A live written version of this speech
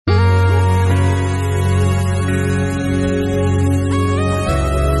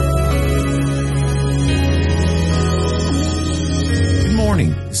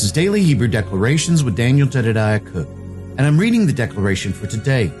is Daily Hebrew Declarations with Daniel Jedediah Cook, and I'm reading the declaration for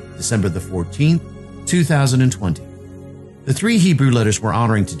today, December the 14th, 2020. The three Hebrew letters we're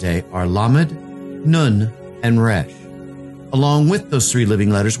honoring today are Lamed, Nun, and Resh. Along with those three living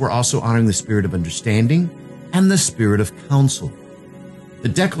letters, we're also honoring the spirit of understanding and the spirit of counsel. The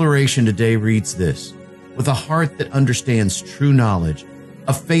declaration today reads this: with a heart that understands true knowledge,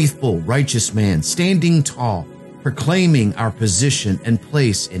 a faithful, righteous man, standing tall, proclaiming our position and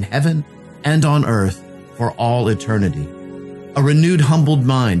place in heaven and on earth for all eternity. A renewed, humbled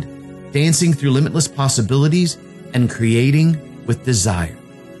mind, dancing through limitless possibilities and creating with desire.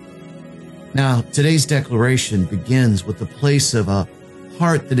 Now, today's declaration begins with the place of a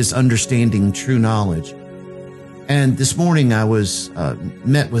heart that is understanding true knowledge. And this morning I was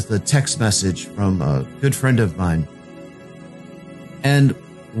met with a text message from a good friend of mine. And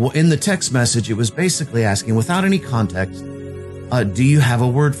in the text message, it was basically asking, without any context, do you have a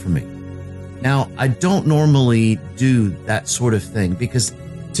word for me? Now, I don't normally do that sort of thing because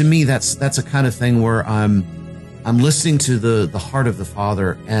to me, that's a kind of thing where I'm listening to the heart of the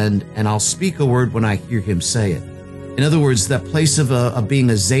Father and I'll speak a word when I hear him say it. In other words, that place of being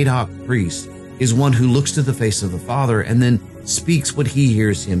a Zadok priest is one who looks to the face of the Father and then speaks what he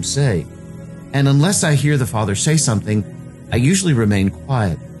hears him say. And unless I hear the Father say something, I usually remain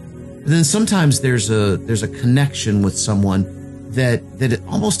quiet. But then sometimes there's a connection with someone that it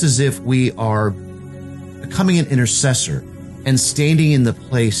almost as if we are becoming an intercessor and standing in the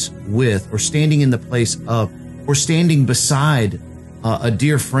place with, or standing in the place of, or standing beside a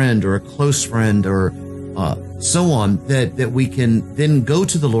dear friend or a close friend or so on, that we can then go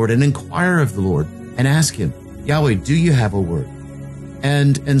to the Lord and inquire of the Lord and ask him, Yahweh, do you have a word?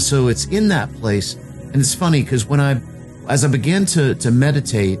 And so it's in that place. And it's funny because as I began to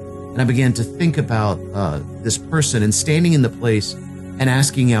meditate and I began to think about this person and standing in the place and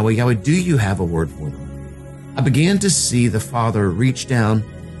asking Yahweh, do you have a word for them? I began to see the Father reach down,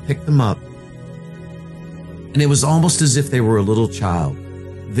 pick them up, and it was almost as if they were a little child.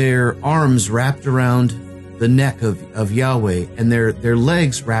 Their arms wrapped around the neck of Yahweh and their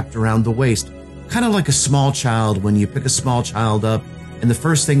legs wrapped around the waist, kind of like a small child when you pick a small child up and the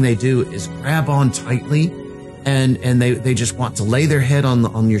first thing they do is grab on tightly and they just want to lay their head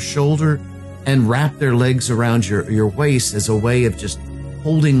on your shoulder and wrap their legs around your waist as a way of just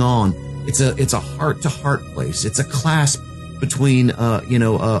holding on. It's a heart to heart place. It's a clasp between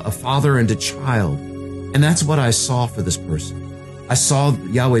a father and a child. And that's what I saw for this person. I saw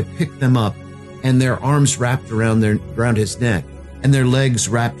Yahweh pick them up and their arms wrapped around his neck and their legs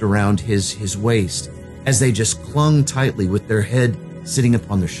wrapped around his waist as they just clung tightly with their head sitting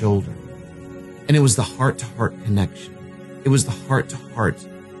upon their shoulder. And it was the heart-to-heart connection. It was the heart-to-heart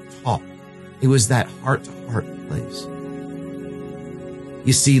talk. It was that heart-to-heart place.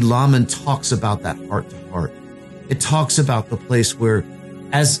 You see, Laman talks about that heart-to-heart. It talks about the place where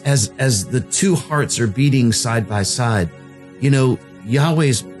as the two hearts are beating side by side,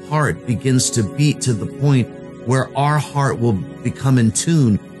 Yahweh's heart begins to beat to the point where our heart will become in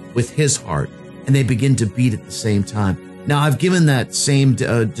tune with his heart, and they begin to beat at the same time. Now, I've given that same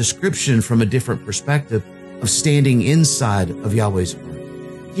description from a different perspective of standing inside of Yahweh's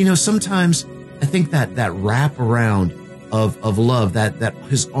heart. Sometimes I think that wrap around of love, that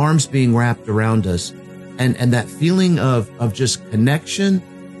his arms being wrapped around us, and that feeling of just connection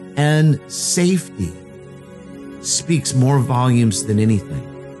and safety speaks more volumes than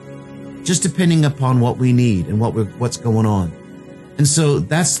anything, just depending upon what we need and what's going on. And so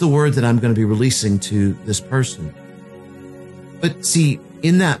that's the word that I'm going to be releasing to this person. But see,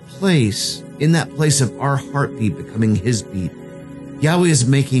 in that place of our heartbeat becoming his beat, Yahweh is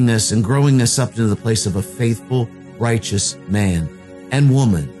making us and growing us up into the place of a faithful, righteous man and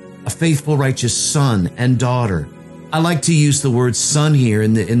woman, a faithful, righteous son and daughter. I like to use the word son here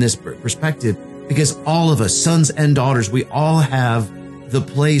in this perspective because all of us, sons and daughters, we all have the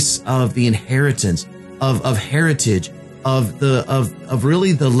place of the inheritance, of heritage, of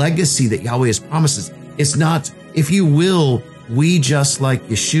really the legacy that Yahweh has promised us. It's not, if you will, we just like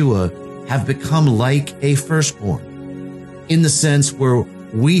Yeshua have become like a firstborn in the sense where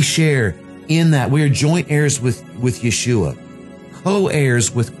we share in that we are joint heirs with Yeshua,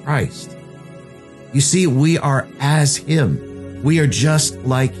 co-heirs with Christ. You see, we are as him. We are just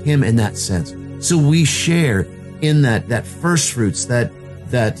like him in that sense. So we share in that first fruits, that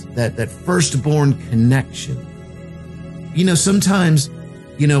firstborn connection. Sometimes,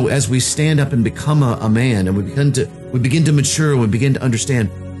 as we stand up and become a man and we begin to mature and we begin to understand,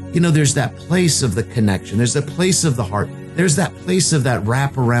 there's that place of the connection. There's that place of the heart. There's that place of that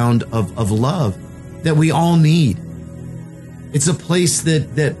wraparound of love that we all need. It's a place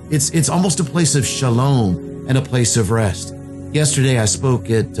that it's almost a place of shalom and a place of rest. Yesterday, I spoke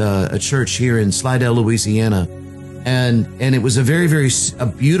at a church here in Slidell, Louisiana, and it was a very a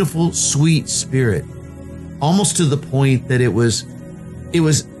beautiful, sweet spirit, almost to the point that it was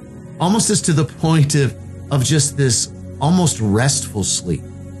almost as to the point of just this almost restful sleep.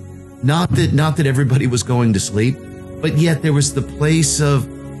 Not that everybody was going to sleep, but yet there was the place of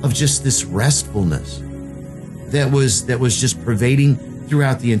just this restfulness that was just pervading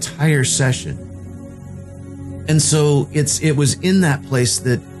throughout the entire session. And so it was in that place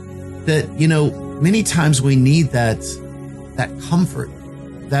that many times we need that comfort,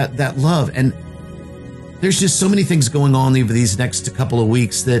 that love. And there's just so many things going on over these next couple of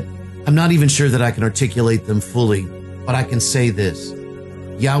weeks that I'm not even sure that I can articulate them fully, but I can say this: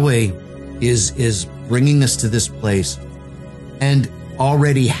 Yahweh is bringing us to this place, and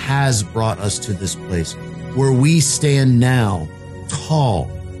already has brought us to this place where we stand now tall,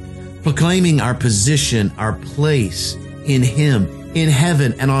 proclaiming our position, our place in Him, in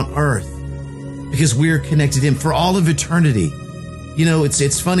heaven and on earth, because we're connected to Him for all of eternity.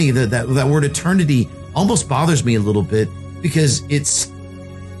 It's funny that word eternity almost bothers me a little bit, because I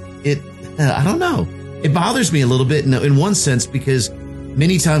don't know. It bothers me a little bit in one sense, because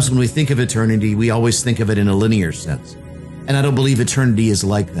many times when we think of eternity, we always think of it in a linear sense. And I don't believe eternity is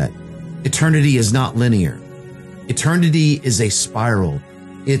like that. Eternity is not linear. Eternity is a spiral.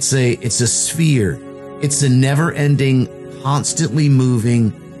 It's a sphere. It's a never-ending, constantly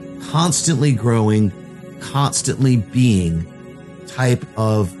moving, constantly growing, constantly being type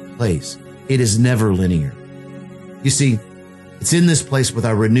of place. It is never linear. You see, it's in this place with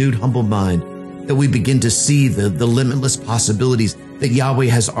our renewed, humble mind that we begin to see the limitless possibilities that Yahweh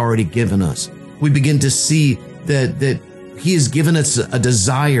has already given us. We begin to see that He has given us a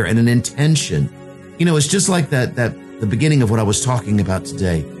desire and an intention. It's just like the beginning of what I was talking about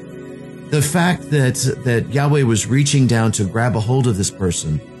today. The fact that Yahweh was reaching down to grab a hold of this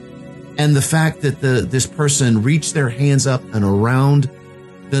person, and the fact that this person reached their hands up and around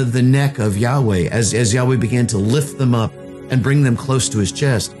the neck of Yahweh as Yahweh began to lift them up and bring them close to His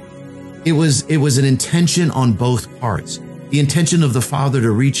chest. It was an intention on both parts. The intention of the Father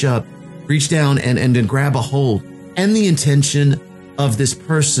to reach down and grab a hold, and the intention of this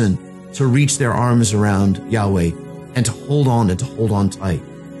person to reach their arms around Yahweh and to hold on tight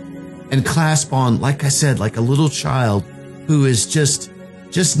and clasp on, like I said, like a little child who is just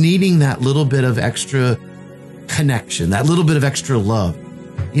needing that little bit of extra connection, that little bit of extra love.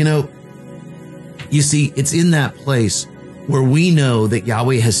 You see, it's in that place where we know that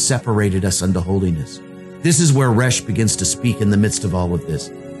Yahweh has separated us unto holiness. This is where Resh begins to speak in the midst of all of this.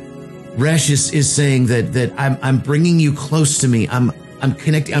 Resh is saying that I'm bringing you close to me. I'm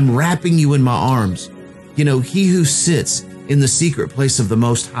connecting. I'm wrapping you in my arms. He who sits in the secret place of the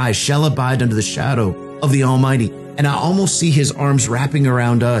Most High shall abide under the shadow of the Almighty. And I almost see His arms wrapping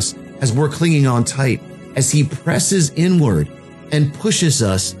around us as we're clinging on tight, as He presses inward and pushes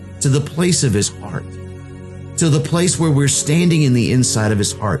us to the place of His heart, to the place where we're standing in the inside of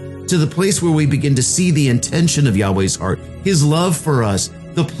His heart, to the place where we begin to see the intention of Yahweh's heart, His love for us,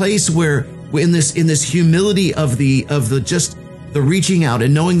 the place where in this humility of the reaching out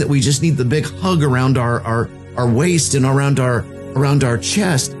and knowing that we just need the big hug around our waist and around our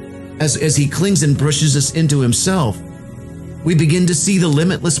chest, as He clings and pushes us into Himself, we begin to see the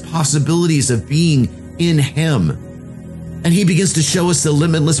limitless possibilities of being in Him. And He begins to show us the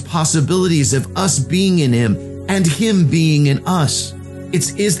limitless possibilities of us being in Him and Him being in us.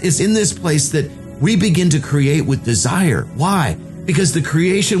 It's in this place that we begin to create with desire. Why? Because the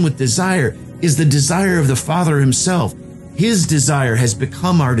creation with desire is the desire of the Father Himself. His desire has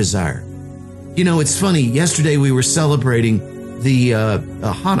become our desire. It's funny. Yesterday we were celebrating the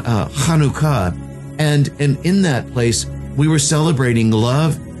Hanukkah, and in that place we were celebrating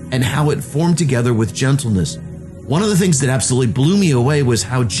love and how it formed together with gentleness. One of the things that absolutely blew me away was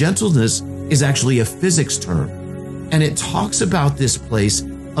how gentleness is actually a physics term, and it talks about this place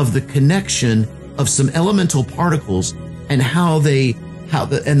of the connection of some elemental particles and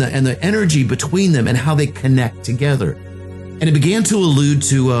the energy between them and how they connect together. And it began to allude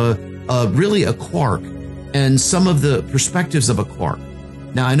to really a quark and some of the perspectives of a quark.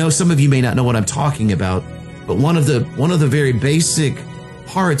 Now, I know some of you may not know what I'm talking about, but one of the very basic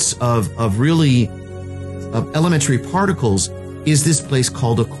parts of elementary particles is this place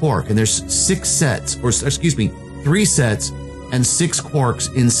called a quark. And there's 3 sets and 6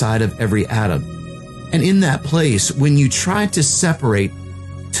 quarks inside of every atom. And in that place, when you try to separate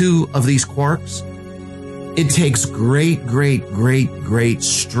 2 of these quarks, it takes great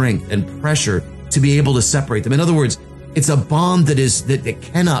strength and pressure to be able to separate them. In other words, It's a bond that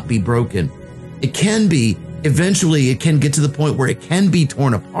cannot be broken. It can be, eventually it can get to the point where it can be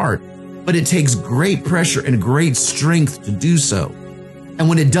torn apart, but it takes great pressure and great strength to do so. And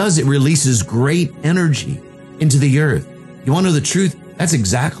when it does, it releases great energy into the earth. You want to know the truth? That's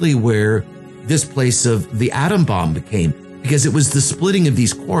exactly where this place of the atom bomb became, because it was the splitting of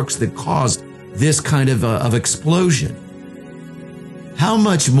these quarks that caused this kind of explosion. How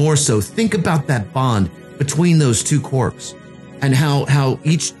much more so? Think about that bond between those two quarks, and how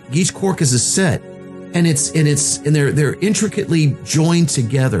each quark is a set, and they're intricately joined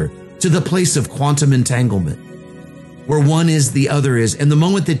together to the place of quantum entanglement, where one is the other is. And the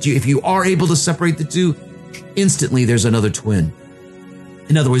moment that if you are able to separate the two, instantly there's another twin.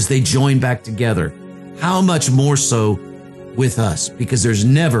 In other words, they join back together. How much more so with us? Because there's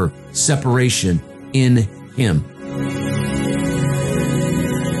never separation in Him.